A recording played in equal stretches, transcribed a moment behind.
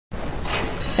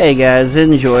Hey guys,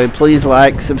 enjoy. Please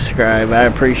like, subscribe. I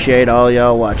appreciate all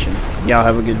y'all watching. Y'all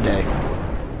have a good day.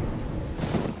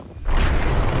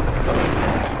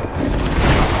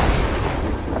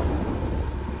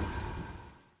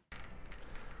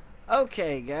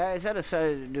 Okay guys, I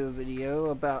decided to do a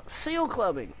video about seal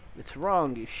clubbing. It's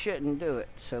wrong, you shouldn't do it.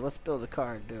 So let's build a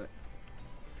car and do it.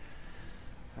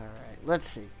 Alright, let's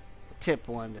see. Tip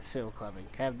 1 to seal clubbing.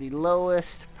 Have the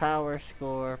lowest power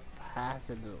score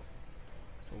possible.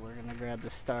 So we're going to grab the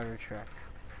starter truck.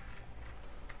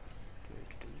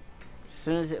 As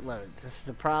soon as it loads. This is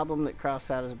a problem that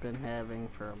Crossout has been having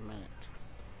for a minute.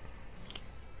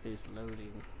 Is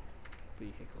loading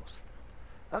vehicles.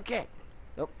 Okay.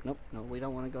 Nope, no, we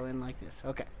don't want to go in like this.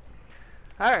 Okay.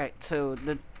 Alright, so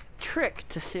the trick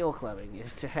to seal clubbing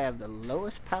is to have the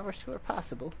lowest power score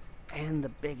possible and the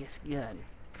biggest gun.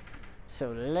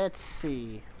 So let's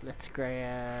see. Let's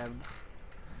grab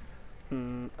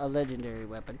a legendary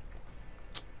weapon.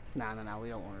 No, we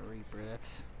don't want a Reaper.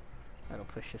 That'll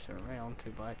push us around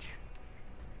too much.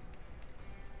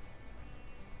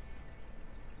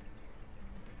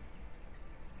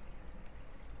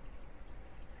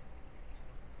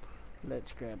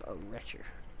 Let's grab a Retcher.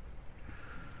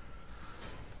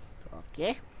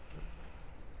 Okay.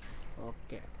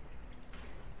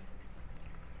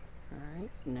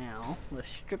 Alright, now let's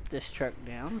strip this truck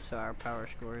down so our power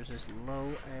score is as low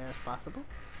as possible.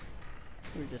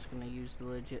 We're just going to use the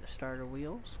legit starter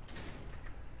wheels.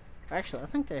 Actually, I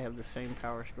think they have the same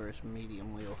power score as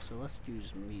medium wheels, so let's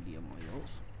use medium wheels.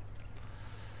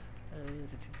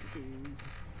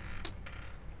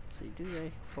 See, do they?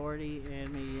 40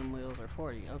 and medium wheels are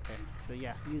 40. Okay, so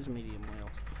yeah, use medium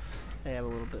wheels. They have a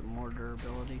little bit more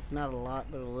durability. Not a lot,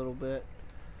 but a little bit.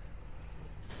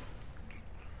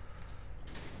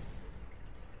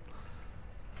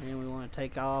 And we want to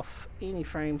take off any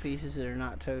frame pieces that are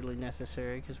not totally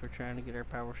necessary because we're trying to get our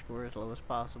power score as low as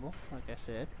possible, like I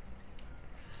said.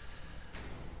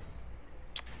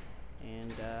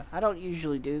 And I don't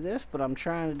usually do this, but I'm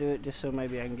trying to do it just so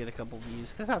maybe I can get a couple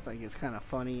views because I think it's kind of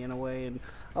funny in a way, and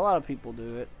a lot of people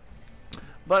do it.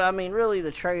 But I mean, really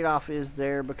the trade-off is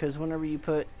there because whenever you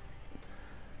put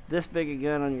this big a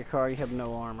gun on your car, you have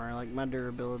no armor. Like my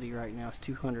durability right now is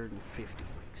 250.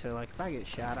 So like if I get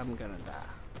shot, I'm gonna die.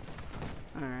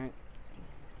 Alright.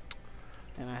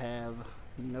 And I have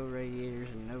no radiators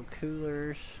and no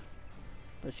coolers.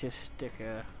 Let's just stick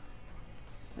a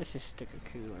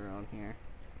cooler on here.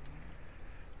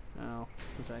 Oh,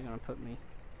 is that gonna put me?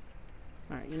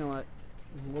 Alright, you know what?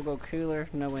 We'll go cooler,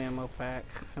 no ammo pack.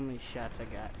 How many shots I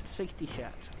got? 60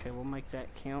 shots. Okay, we'll make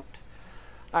that count.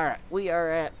 Alright, we are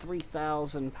at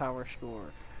 3,000 power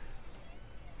score.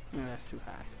 No, that's too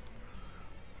high.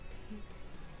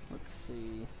 Let's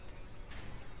see.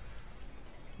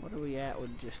 What are we at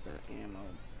with just the ammo?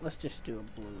 Let's just do a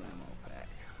blue ammo pack.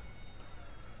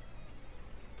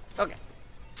 Okay.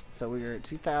 So we are at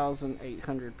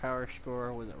 2,800 power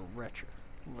score with a Retcher.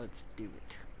 Let's do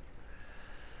it.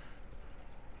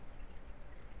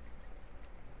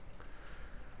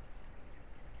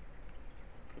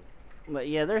 But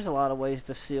yeah, there's a lot of ways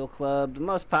to seal club. The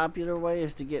most popular way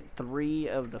is to get 3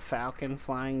 of the Falcon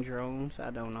flying drones. I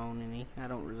don't own any. I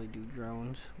don't really do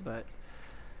drones, but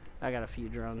I got a few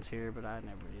drones here, but I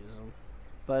never use them.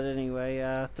 But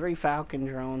anyway, 3 Falcon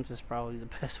drones is probably the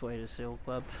best way to seal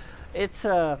club. It's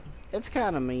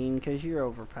kind of mean because you're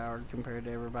overpowered compared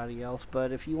to everybody else.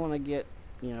 But if you want to get,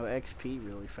 you know, XP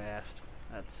really fast,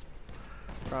 that's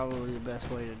probably the best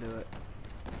way to do it.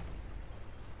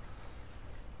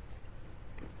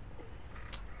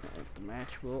 If the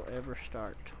match will ever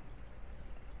start.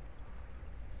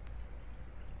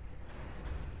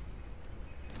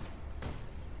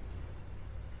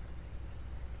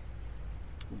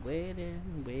 Waiting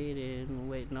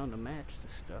on the match to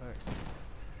start.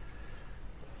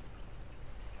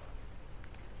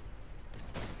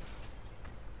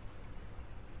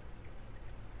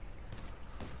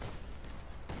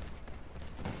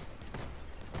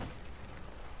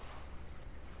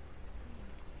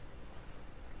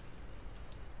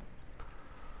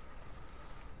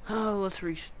 Oh, let's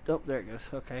oh, there it goes.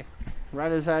 Okay.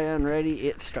 Right as I unready,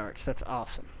 it starts. That's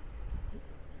awesome.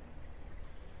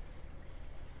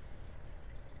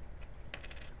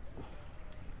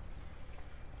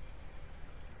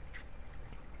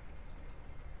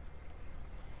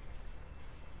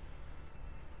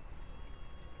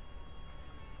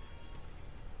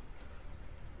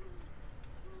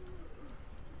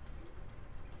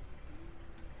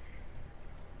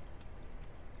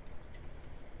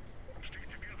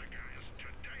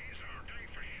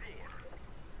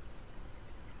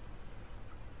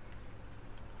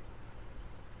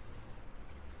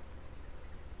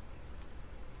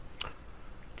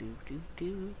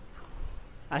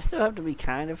 I still have to be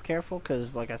kind of careful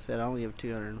because, like I said, I only have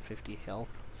 250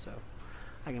 health, so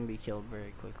I can be killed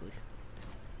very quickly.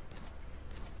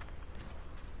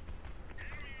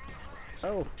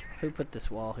 Oh, who put this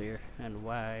wall here and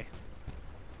why?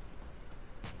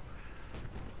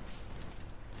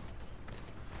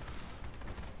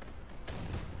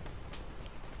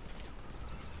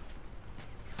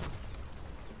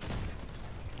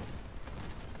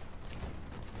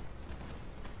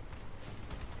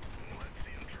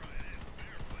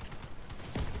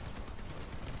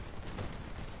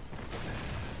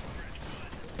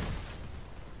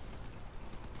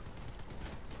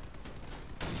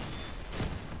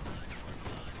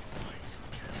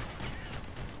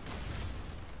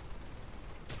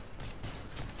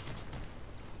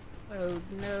 Oh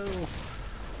no.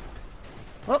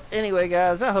 Well, anyway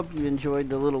guys, I hope you enjoyed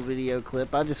the little video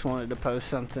clip. I just wanted to post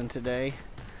something today.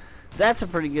 That's a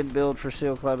pretty good build for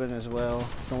seal clubbing as well.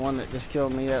 The one that just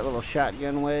killed me, that little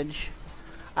shotgun wedge.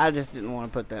 I just didn't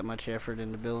want to put that much effort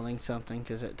into building something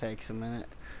because it takes a minute.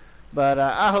 But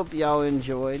I hope y'all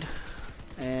enjoyed.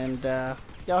 And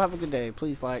y'all have a good day.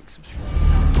 Please like, subscribe.